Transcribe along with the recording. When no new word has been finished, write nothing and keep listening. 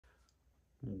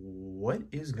What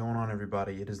is going on,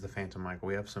 everybody? It is the Phantom Michael.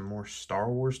 We have some more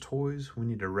Star Wars toys we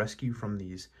need to rescue from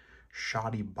these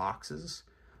shoddy boxes.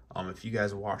 If you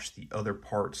guys watched the other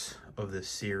parts of this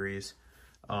series,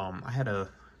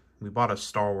 we bought a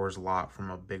Star Wars lot from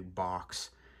a big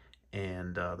box,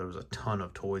 and there was a ton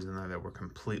of toys in there that were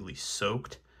completely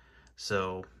soaked.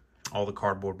 So all the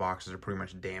cardboard boxes are pretty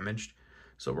much damaged.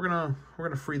 So we're gonna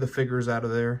free the figures out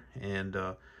of there and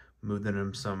move them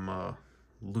in some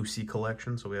Lucy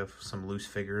collection, so we have some loose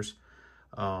figures.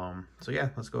 So yeah,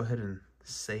 let's go ahead and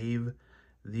save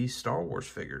these Star Wars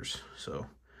figures. So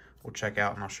we'll check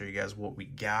out and I'll show you guys what we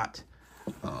got.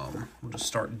 We'll just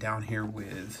start down here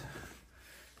with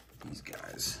these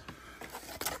guys.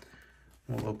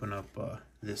 We'll open up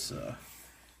this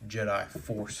Jedi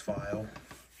Force file,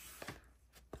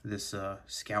 this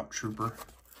Scout Trooper.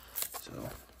 So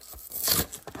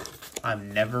I've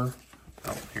never,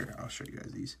 here, I'll show you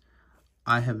guys these.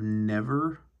 I have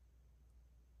never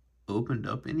opened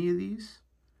up any of these.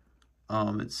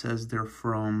 It says they're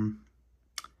from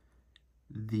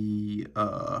the,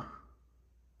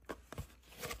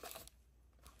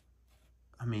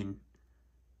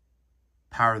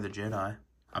 Power of the Jedi.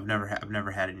 I've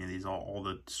never had any of these. All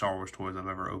the Star Wars toys I've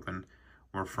ever opened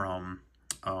were from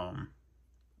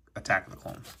Attack of the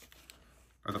Clones,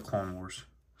 or the Clone Wars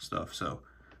stuff. So,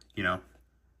 you know,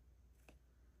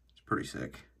 it's pretty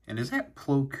sick. And is that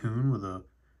Plo Koon with a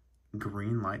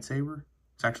green lightsaber?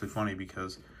 It's actually funny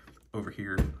because over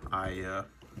here I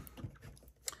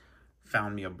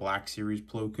found me a Black Series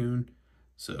Plo Koon,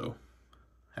 so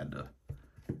had to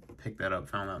pick that up.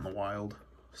 Found that in the wild.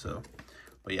 So,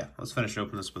 but yeah, let's finish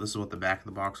opening this. But this is what the back of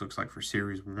the box looks like for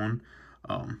Series 1.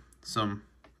 Some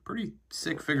pretty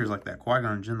sick figures like that. Qui-Gon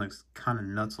and Jinn looks kind of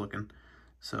nuts looking.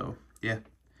 So yeah,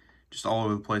 just all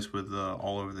over the place with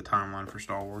all over the timeline for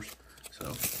Star Wars. So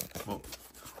we'll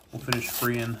finish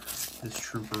freeing this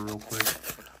trooper real quick.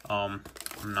 I'm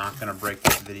not gonna break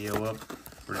this video up.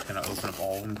 We're just gonna open up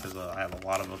all of them because I have a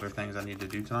lot of other things I need to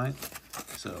do tonight.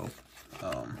 So,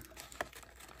 oh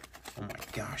my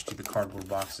gosh, dude, the cardboard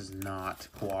box is not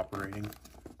cooperating.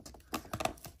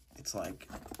 It's like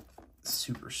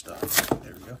super stuck.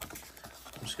 There we go.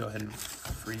 I'll just go ahead and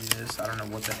free this. I don't know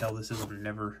what the hell this is. I've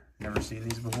never seen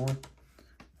these before.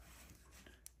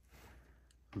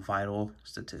 Vital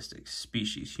statistics.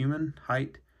 Species: human.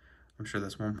 Height, I'm sure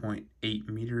that's 1.8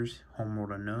 meters.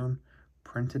 Homeworld unknown.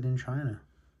 Printed in China.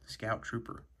 Scout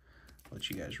Trooper. I'll let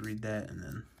you guys read that, and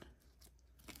then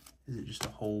is it just a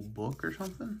whole book or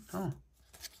something? Oh,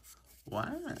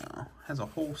 wow. Has a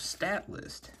whole stat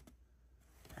list.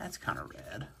 That's kind of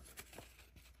rad.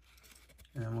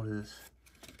 And then what is this?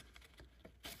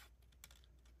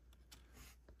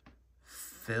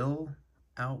 Fill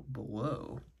out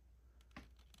below.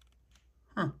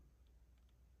 Huh.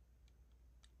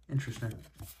 Interesting.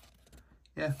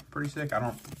 Yeah, pretty sick.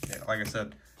 Like I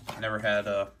said, never had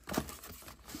this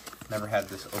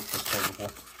toy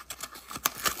before.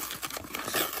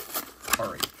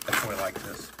 Alright, I really like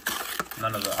this. I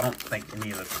don't think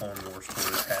any of the Clone Wars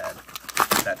toys had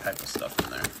that type of stuff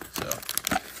in there. So,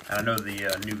 and I know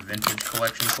the new vintage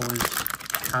collection toys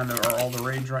kind of are all the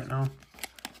rage right now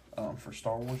for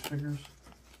Star Wars figures.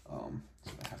 So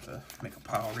I have to make a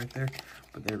pile right there.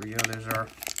 But there we go. There's our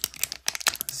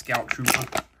Scout Trooper.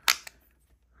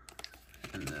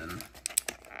 And then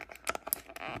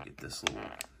we'll get this little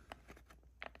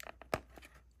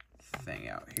thing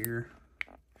out here.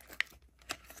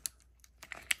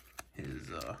 His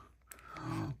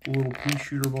little pea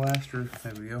shooter blaster.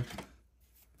 There we go.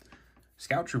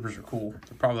 Scout Troopers are cool.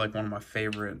 They're probably like one of my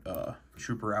favorite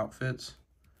trooper outfits.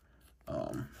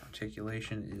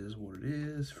 Articulation is what it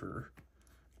is for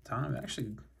time. It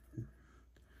actually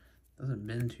doesn't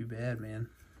bend too bad, man,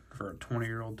 for a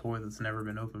 20-year-old toy that's never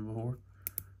been opened before.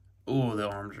 Oh, the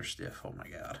arms are stiff. Oh my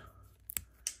god.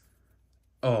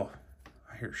 Oh,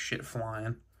 I hear shit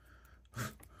flying.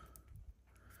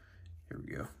 Here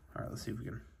we go. All right, let's see if we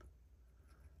can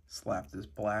slap this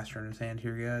blaster in his hand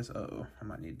here, guys. Uh-oh, I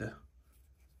might need to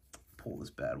pull this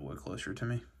bad boy closer to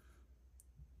me.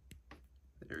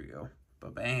 There we go.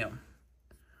 Ba-bam.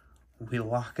 We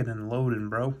locking and loading,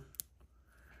 bro.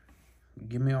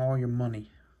 Give me all your money.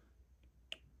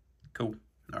 Cool.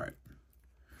 All right.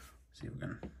 See if we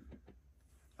can.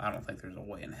 I don't think there's a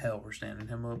way in hell we're standing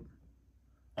him up.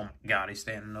 Oh my god, he's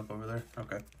standing up over there.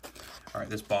 Okay. All right,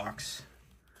 this box,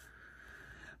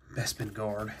 Bespin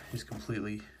Guard, is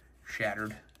completely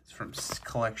shattered. It's from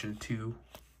Collection 2,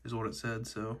 is what it said.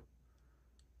 So,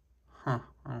 I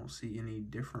don't see any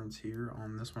difference here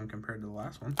on this one compared to the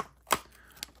last one.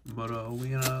 But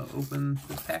we're gonna open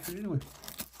this package anyway.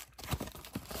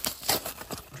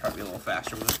 try to be a little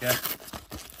faster with this guy.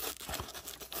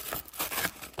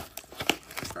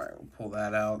 All right, we'll pull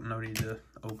that out. No need to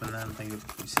open that. I think if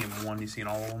you see them one, you see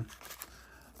all of them.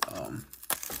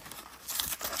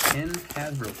 10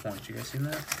 Hasbro points. You guys seen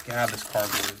that? God, this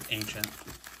cardboard is ancient.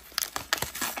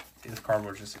 See, this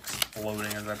cardboard's just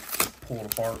exploding as I pull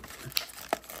it apart.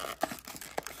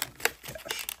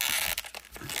 Gosh.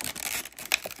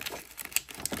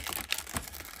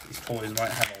 These toys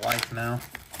might have a life now.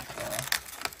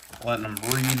 Letting them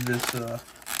breathe this, oh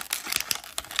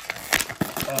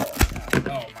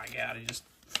my god, he just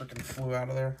freaking flew out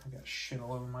of there. I got shit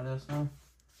all over my desk now.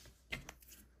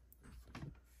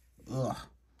 Ugh.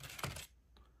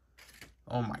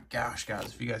 Oh my gosh, guys,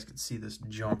 if you guys could see this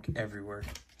junk everywhere.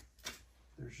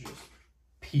 There's just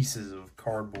pieces of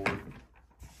cardboard.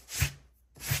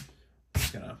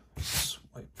 Just gonna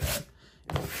swipe that.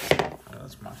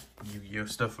 That's my Yu-Gi-Oh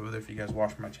stuff over there. If you guys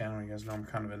watch my channel, you guys know I'm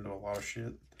kind of into a lot of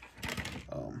shit.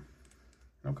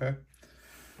 Okay.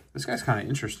 This guy's kind of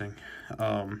interesting.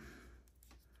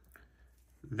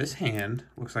 This hand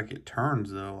looks like it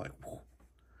turns though, like,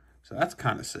 so that's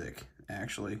kind of sick,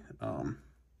 actually.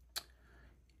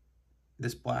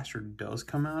 This blaster does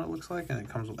come out, it looks like, and it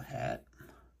comes with a hat.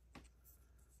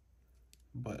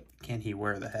 But can he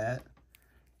wear the hat?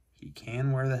 He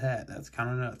can wear the hat. That's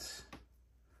kind of nuts.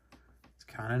 It's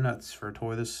kind of nuts for a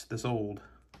toy this old.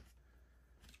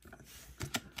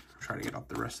 Try to get up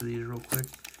the rest of these real quick.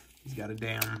 He's got a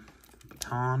damn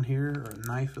baton here, or a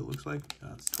knife it looks like.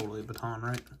 That's totally a baton,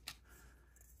 right?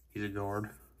 He's a guard.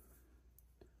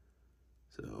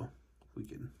 So we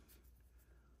can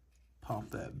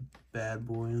pop that bad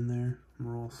boy in there.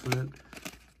 We're all set.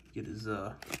 Get his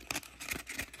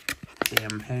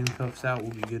damn handcuffs out.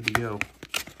 We'll be good to go.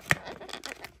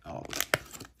 Oh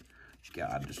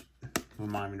God, just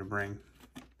remind me to bring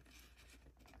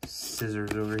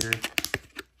scissors over here.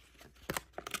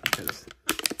 Because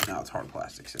now it's hard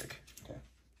plastic sick. Okay.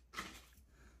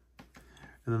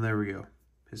 And then there we go.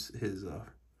 His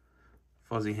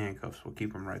fuzzy handcuffs will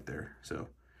keep him right there. So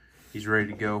he's ready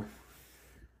to go.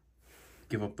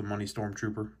 Give up the money,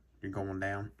 Stormtrooper. You're going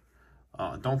down.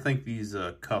 Don't think these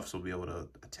cuffs will be able to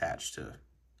attach to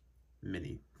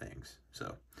many things.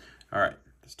 So, all right.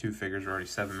 There's 2 figures. We're already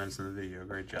 7 minutes in the video.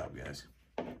 Great job, guys.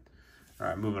 All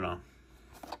right, moving on.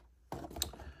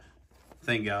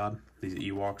 Thank God these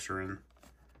Ewoks are in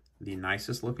the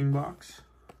nicest looking box.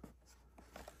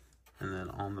 And then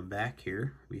on the back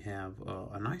here, we have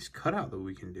a nice cutout that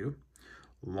we can do.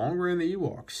 Long Ran the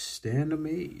Ewoks, stand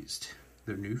amazed.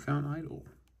 Their newfound idol.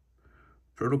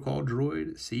 Protocol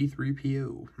droid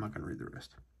C-3PO. I'm not gonna read the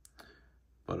rest.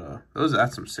 But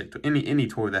that's some sick. Any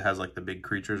toy that has like the big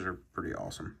creatures are pretty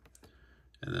awesome.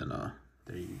 And then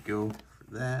there you go for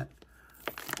that.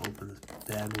 Open this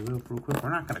bad boy up real quick. We're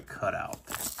not gonna cut out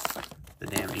the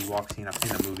damn Ewok scene. I've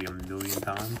seen the movie a million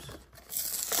times.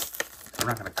 We're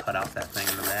not going to cut out that thing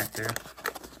in the back there.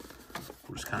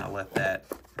 We'll just kind of let that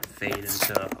fade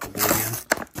into oblivion.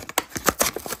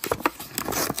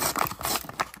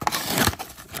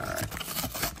 Alright.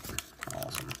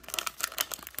 Awesome.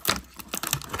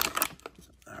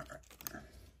 Alright.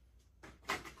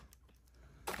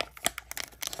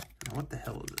 Now what the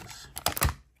hell is this?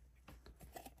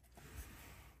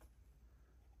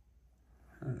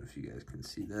 I don't know if you guys can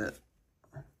see that.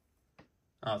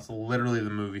 Oh, it's literally the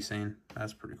movie scene.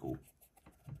 That's pretty cool.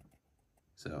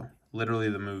 So, literally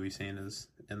the movie scene is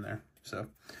in there. So,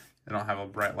 I don't have a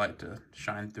bright light to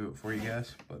shine through it for you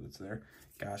guys, but it's there.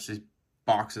 Gosh, these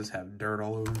boxes have dirt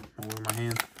all over them, all over my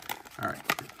hand. Alright.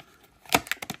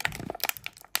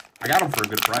 I got them for a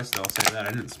good price, though, I'll say that.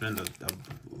 I didn't spend a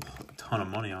ton of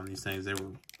money on these things. They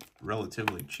were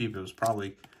relatively cheap. It was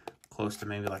probably close to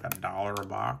maybe like $1 a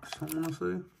box, I want to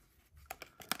say.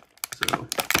 So,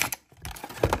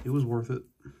 it was worth it.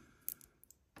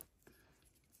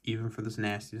 Even for this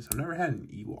nastiness. I've never had an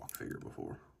Ewok figure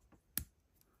before. I'm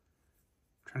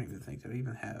trying to even think. Did I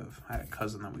even have... I had a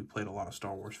cousin that we played a lot of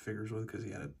Star Wars figures with because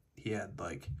he had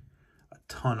like a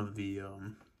ton of the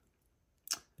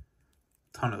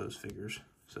ton of those figures.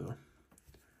 So,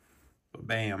 but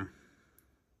bam.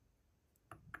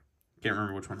 Can't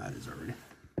remember which one that is already.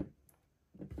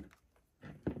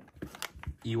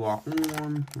 Ewok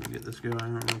 1. Let me get this going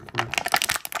real quick.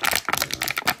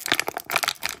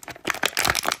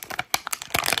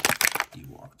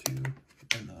 Ewok 2.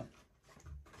 And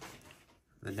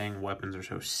the dang weapons are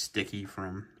so sticky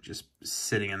from just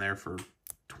sitting in there for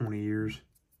 20 years.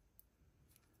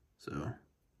 So,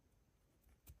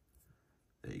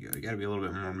 there you go. You gotta be a little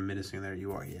bit more menacing there.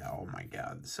 Ewok, yeah, oh my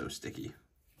god, it's so sticky.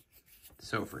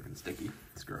 So freaking sticky.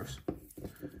 It's gross.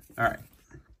 Alright.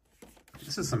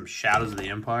 This is some Shadows of the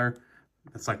Empire.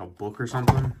 It's like a book or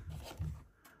something.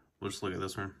 We'll just look at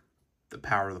this one. The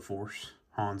Power of the Force,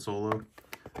 Han Solo.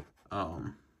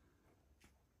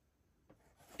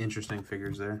 Interesting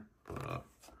figures there. But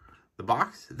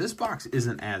this box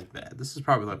isn't as bad. This is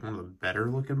probably like one of the better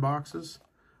looking boxes.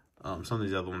 Some of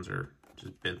these other ones are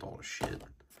just bent all to shit.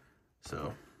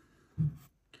 So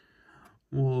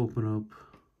we'll open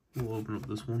up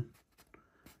this one.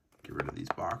 Get rid of these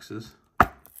boxes.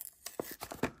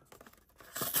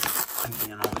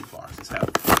 Again, all these boxes have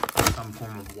some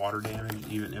form of water damage.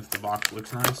 Even if the box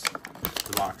looks nice,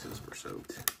 the boxes were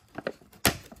soaked.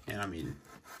 And I mean,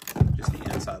 just the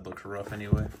inside looks rough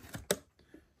anyway.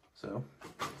 So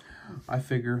I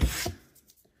figure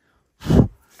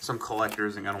some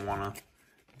collectors are gonna wanna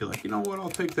be like, you know what, I'll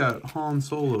take that Han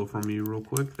Solo from you real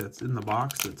quick that's in the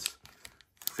box that's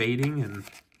fading and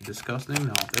disgusting.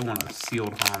 No, if they want a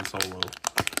sealed Han Solo,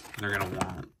 they're gonna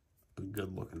want a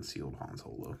good looking sealed Han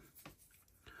Solo.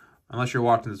 Unless you're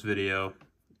watching this video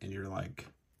and you're like,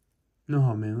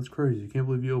 no man, that's crazy, I can't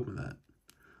believe you opened that.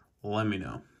 Let me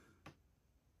know.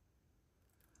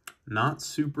 Not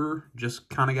super, just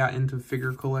kind of got into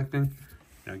figure collecting.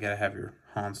 You know, you gotta have your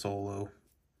Han Solo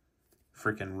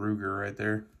freaking Ruger right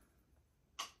there.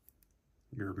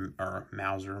 Or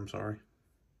Mauser, I'm sorry.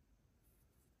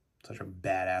 Such a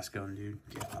badass gun, dude.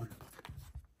 God.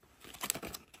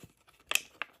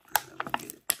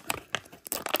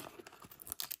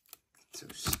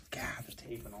 God, the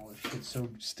tape and all this shit's so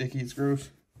sticky, it's gross.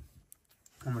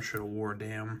 I almost should have wore a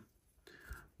damn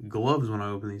gloves when I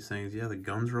open these things. Yeah, the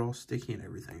guns are all sticky and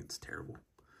everything. It's terrible.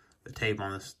 The tape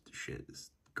on this shit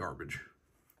is garbage.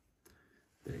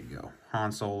 There you go.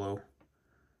 Han Solo.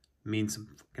 Means some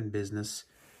fucking business.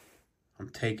 I'm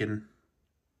taking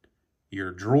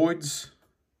your droids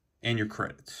and your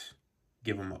credits.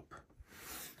 Give them up.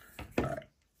 Alright.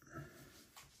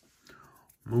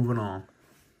 Moving on.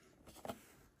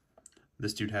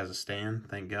 This dude has a stand,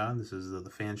 thank God. This is the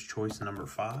Fan's Choice number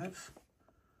 5.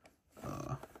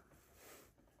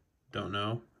 Don't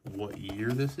know what year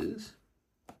this is.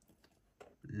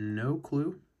 No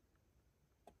clue.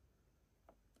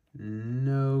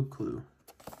 No clue.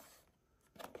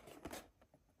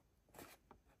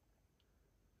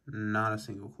 Not a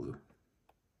single clue.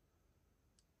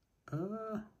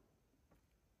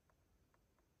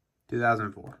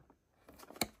 2004.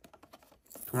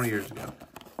 20 years ago.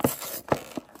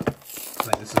 I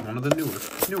think this is one of the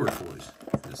newer toys.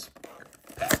 This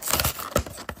pack.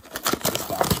 This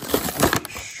box is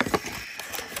completely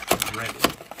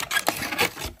shredded.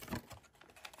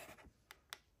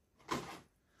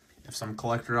 If some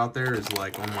collector out there is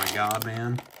like, oh my god,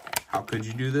 man, how could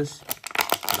you do this?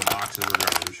 The boxes are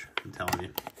garbage, I'm telling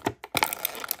you.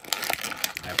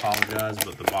 I apologize,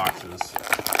 but the boxes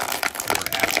were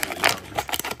absolutely garbage.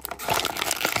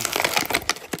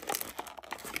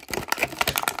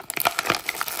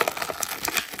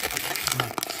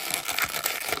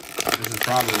 This is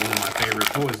probably one of my favorite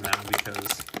toys now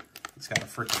because it's got a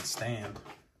freaking stand.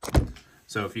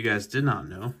 So if you guys did not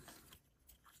know,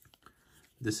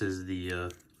 this is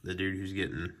the dude who's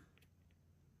getting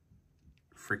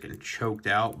freaking choked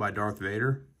out by Darth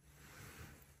Vader.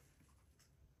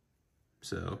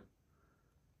 So,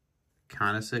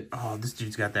 kind of sick. Oh, this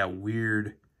dude's got that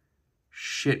weird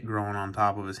shit growing on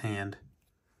top of his hand.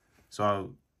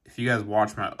 So, if you guys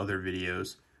watch my other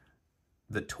videos,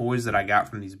 the toys that I got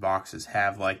from these boxes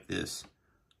have like this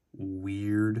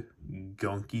weird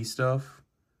gunky stuff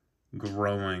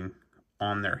growing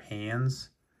on their hands.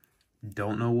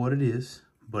 Don't know what it is,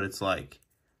 but it's like,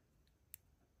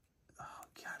 oh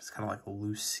god, it's kind of like a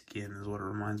loose skin is what it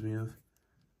reminds me of.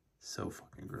 So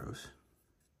fucking gross.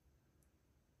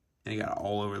 And it got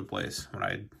all over the place when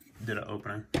I did an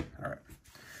opening. Alright.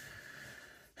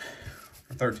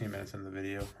 13 minutes into the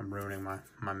video. I'm ruining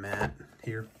my mat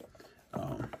here.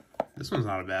 This one's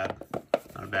not a bad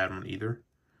one either.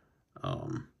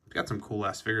 Got some cool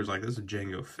ass figures like this. Is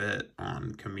Jango Fett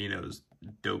on Kamino's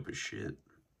dope as shit.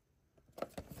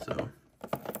 So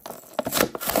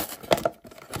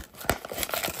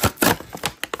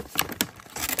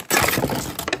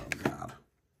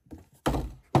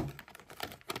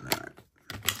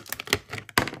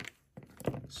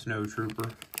Snow Trooper.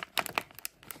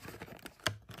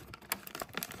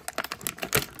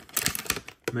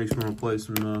 Makes me want to play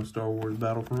some Star Wars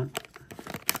Battlefront.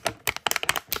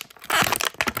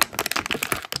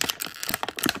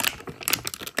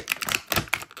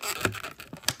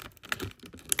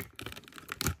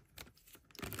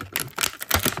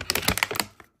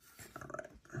 Alright.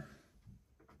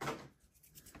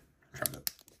 Try to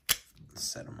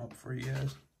set them up for you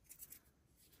guys.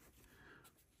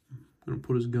 Gonna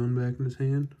put his gun back in his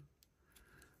hand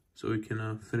so he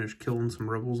can finish killing some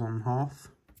rebels on Hoth.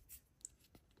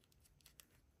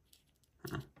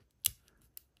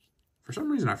 For some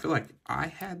reason, I feel like I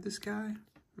had this guy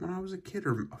when I was a kid,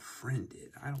 or a friend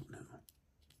did. I don't know.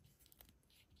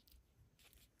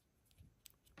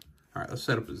 All right, let's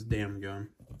set up his damn gun.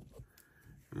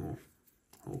 And we'll,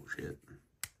 oh shit.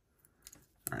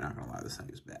 All right, not gonna lie, this thing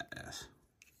is badass.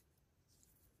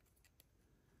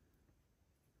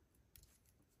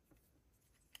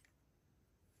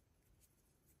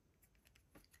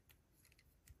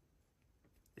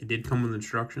 It did come with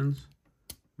instructions,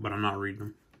 but I'm not reading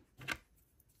them.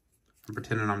 I'm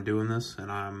pretending I'm doing this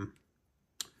and I'm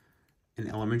in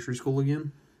elementary school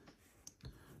again.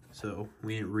 So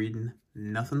we ain't reading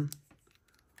nothing.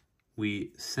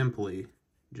 We simply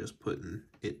just putting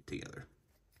it together.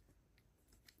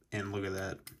 And look at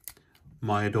that.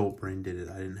 My adult brain did it.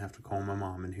 I didn't have to call my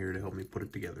mom in here to help me put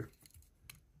it together.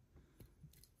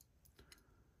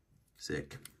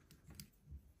 Sick.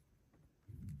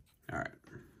 All right.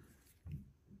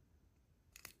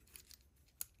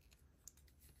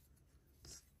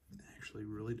 It's actually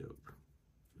really dope.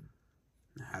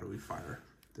 Now how do we fire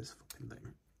this fucking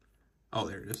thing? Oh,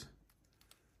 there it is.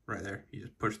 Right there. You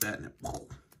just push that and it...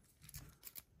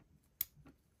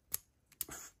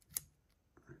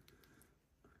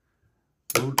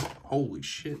 Holy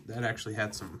shit, that actually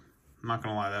had some... I'm not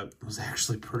gonna lie, that was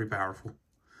actually pretty powerful.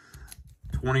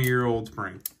 20-year-old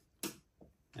spring.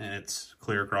 And it's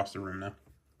clear across the room now.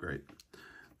 Great.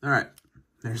 Alright,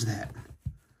 there's that.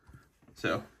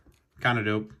 So, kind of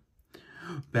dope.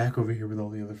 Back over here with all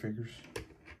the other figures.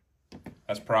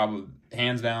 That's probably,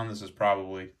 hands down, this is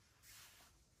probably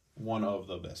one of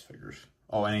the best figures.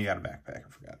 Oh, and he got a backpack. I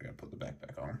forgot, I gotta put the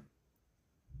backpack on him.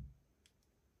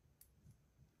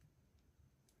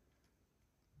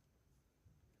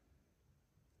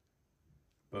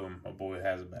 Boom, my boy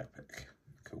has a backpack.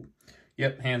 Cool.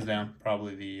 Yep, hands down,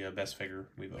 probably the best figure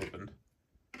we've opened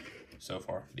so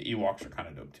far. The Ewoks are kind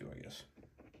of dope too, I guess.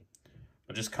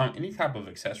 But just any type of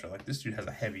accessory. Like, this dude has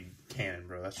a heavy cannon,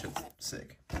 bro. That shit's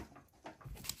sick.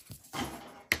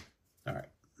 Alright.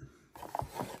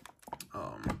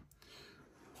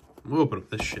 We'll open up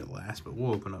this shit last, but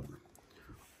we'll open up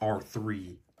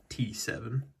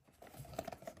R3-T7.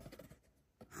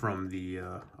 From the,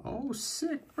 oh,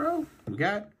 sick, bro. We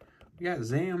got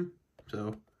Zam,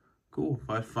 so cool. If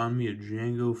I find me a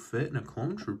Jango Fett and a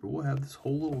Clone Trooper, we'll have this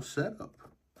whole little setup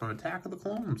from Attack of the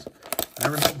Clones.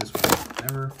 Never had this one.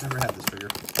 Never had this figure.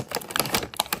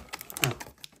 Huh.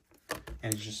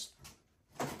 And it's just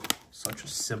such a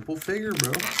simple figure,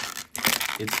 bro.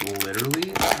 It's literally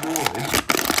a droid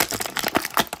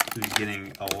who's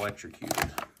getting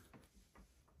electrocuted.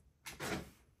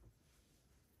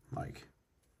 Like...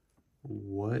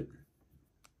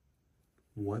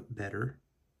 What better?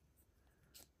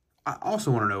 I also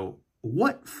want to know,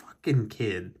 what fucking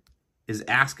kid is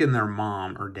asking their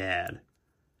mom or dad,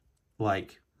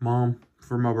 like, Mom,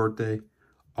 for my birthday,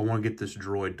 I want to get this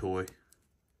droid toy.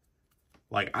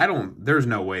 Like, there's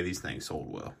no way these things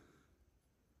sold well.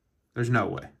 There's no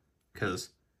way. Because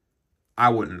I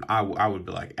would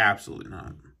be like, absolutely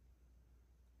not.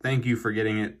 Thank you for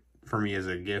getting it for me as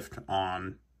a gift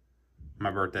on my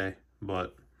birthday.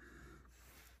 But,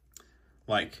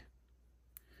 like,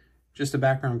 just a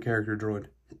background character droid.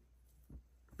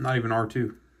 Not even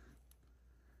R2.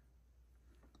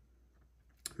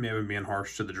 Maybe I'm being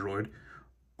harsh to the droid.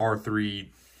 R3-7?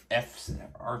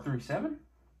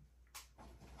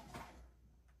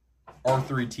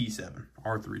 R3-T7.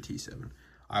 R3-T7.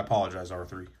 I apologize,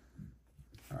 R3.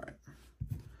 Alright.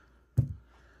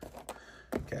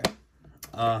 Okay.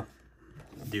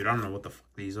 Dude, I don't know what the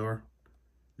fuck these are.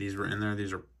 These were in there.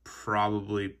 These are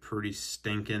probably pretty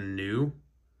stinking new.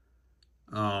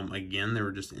 Again, they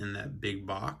were just in that big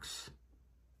box.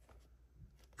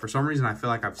 For some reason, I feel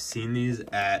like I've seen these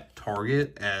at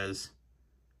Target as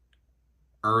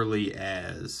early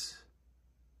as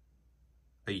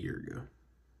a year ago.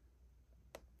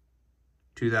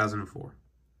 2004.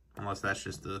 Unless that's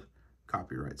just the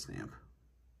copyright stamp.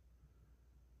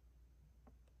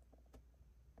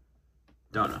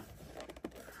 Don't know.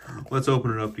 Let's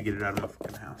open it up to get it out of my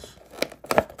fucking house.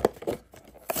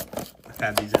 I've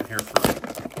had these in here for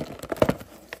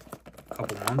a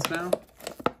couple months now.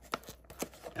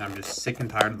 And I'm just sick and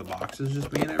tired of the boxes just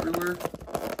being everywhere.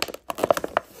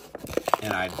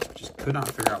 And I just could not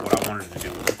figure out what I wanted to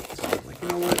do with them. So I was like, you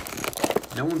know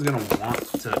what? No one's going to want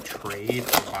to trade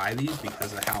or buy these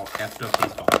because of how effed up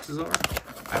these boxes are.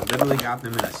 I literally got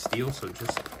them in a steal, so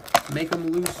just make them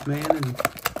loose, man, and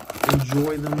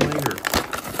enjoy them later.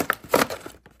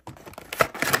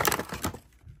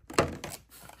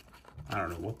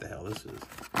 what the hell this is.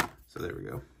 So there we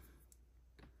go.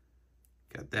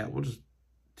 Got that. We'll just,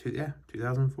 yeah,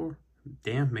 2004.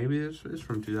 Damn, maybe this is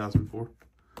from 2004.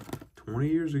 20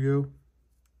 years ago.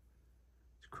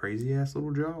 It's crazy ass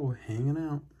little Jawa hanging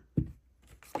out.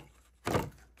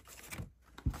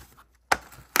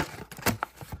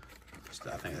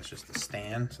 I think that's just the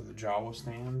stand. So the Jawa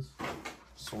stands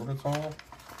sort of tall.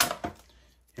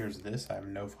 Here's this. I have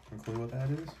no fucking clue what that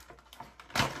is.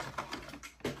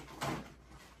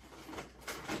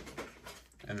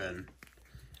 And then,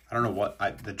 I don't know what,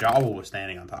 the Jawa was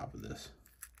standing on top of this.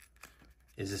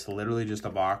 Is this literally just a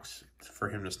box for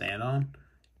him to stand on?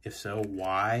 If so,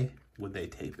 why would they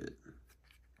tape it?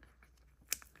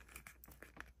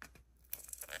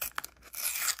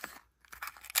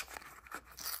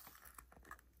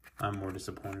 I'm more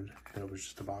disappointed that it was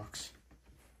just a box.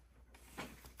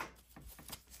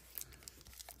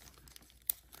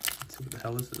 Let's see what the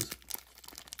hell this is.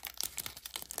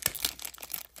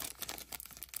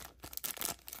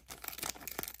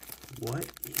 What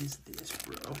is this,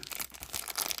 bro?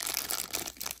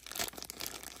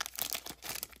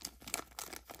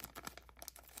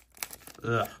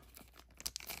 Ugh.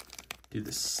 Dude,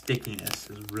 the stickiness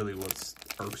is really what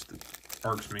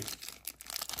irks me.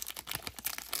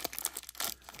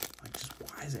 Like, just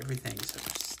why is everything so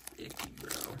sticky,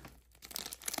 bro?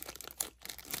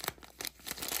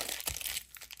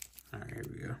 Alright, here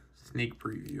we go. Sneak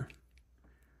preview.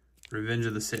 Revenge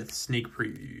of the Sith sneak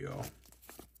preview, y'all.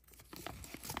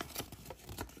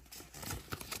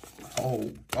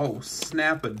 Oh,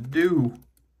 snap-a-doo.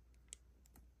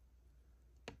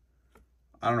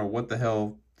 I don't know what the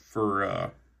hell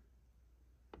for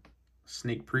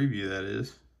sneak preview that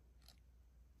is.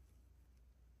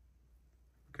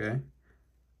 Okay.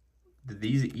 Did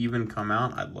these even come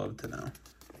out? I'd love to know.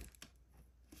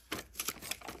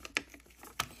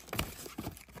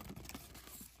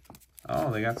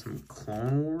 Oh, they got some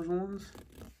Clone Wars ones?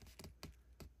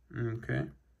 Okay.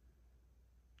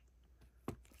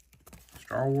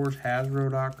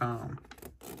 StarWarsHasbro.com.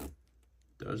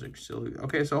 Does silly.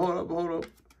 Okay, so hold up.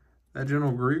 That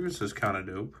General Grievous is kind of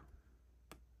dope.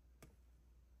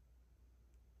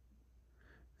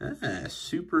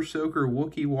 Super Soaker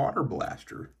Wookiee Water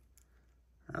Blaster.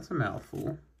 That's a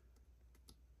mouthful.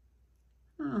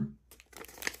 Right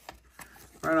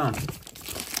on.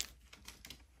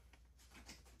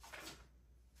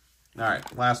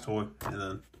 Alright, last toy, and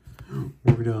then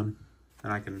we're done.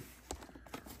 And I can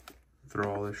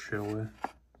throw all this shit away.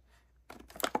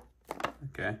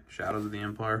 Okay, Shadows of the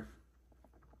Empire.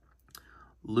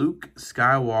 Luke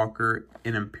Skywalker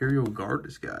in Imperial Guard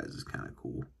disguise is kind of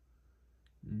cool.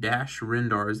 Dash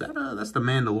Rendar, is that that's the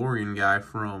Mandalorian guy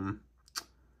from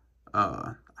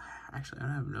actually I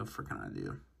don't have no freaking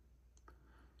idea.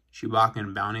 Chewbacca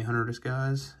in Bounty Hunter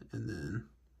disguise, and then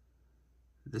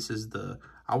this is the,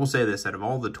 I will say this, out of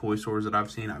all the toy stores that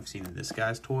I've seen this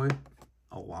guy's toy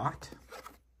a lot.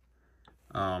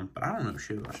 But I don't know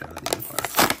shit about Shadow of the Empire.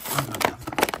 I don't know nothing.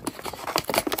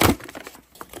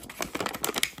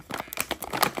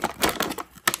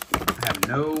 I have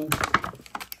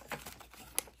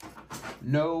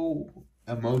no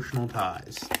emotional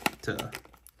ties to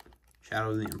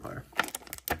Shadow of the Empire.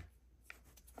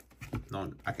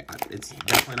 No, it's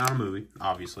definitely not a movie,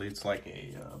 obviously. It's like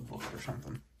a book or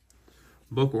something.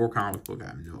 Book or comic book, I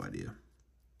have no idea.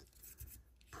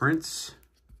 Prince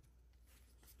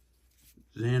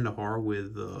Zandahar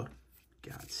with,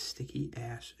 God, sticky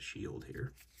ass shield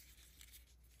here.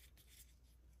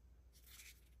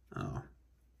 Oh.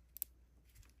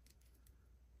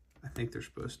 I think they're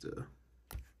supposed to,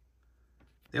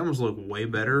 they almost look way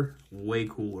better, way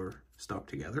cooler stuck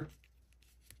together.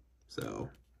 So,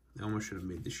 they almost should have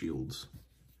made the shields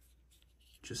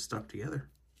just stuck together.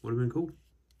 Would have been cool.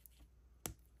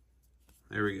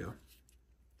 There we go.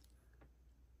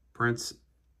 Prince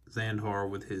Zandahar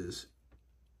with his,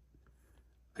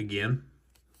 again,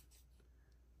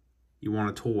 you want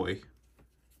a toy.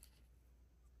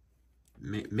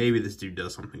 Maybe this dude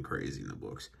does something crazy in the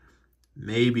books.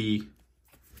 Maybe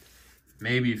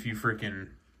if you freaking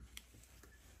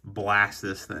blast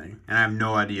this thing, and I have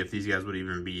no idea if these guys would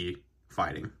even be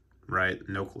fighting, right?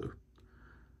 No clue.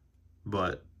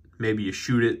 But maybe you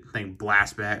shoot it, thing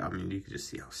blasts back. I mean, you can just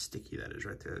see how sticky that is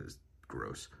right there. That is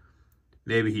gross.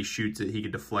 Maybe he shoots it, he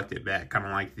could deflect it back, kind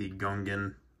of like the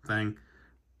Gungan thing.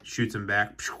 Shoots him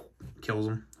back, kills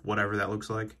him, whatever that looks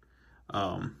like.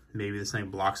 Maybe this thing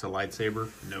blocks a lightsaber.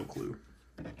 No clue.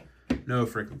 No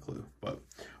freaking clue. But,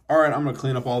 alright, I'm going to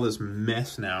clean up all this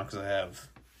mess now because I have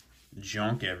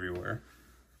junk everywhere.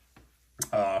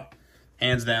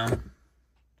 Hands down,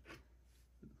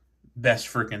 best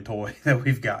freaking toy that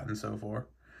we've gotten so far.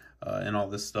 and all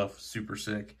this stuff. Super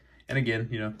sick. And again,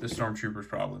 you know, the Stormtrooper is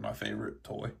probably my favorite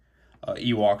toy.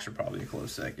 Ewoks are probably a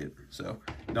close second. So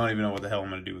don't even know what the hell I'm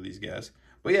going to do with these guys.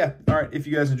 But yeah, all right. If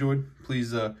you guys enjoyed,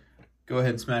 please go ahead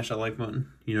and smash that like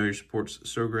button. You know, your support's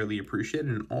so greatly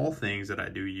appreciated in all things that I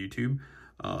do YouTube.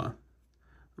 I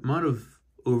might have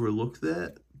overlooked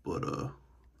that, but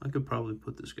I could probably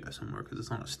put this guy somewhere because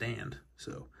it's on a stand.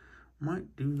 So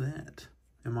might do that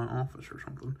in my office or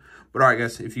something. But all right,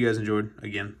 guys, if you guys enjoyed,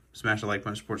 again, smash the like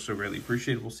button. Support so greatly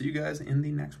appreciated. We'll see you guys in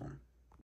the next one.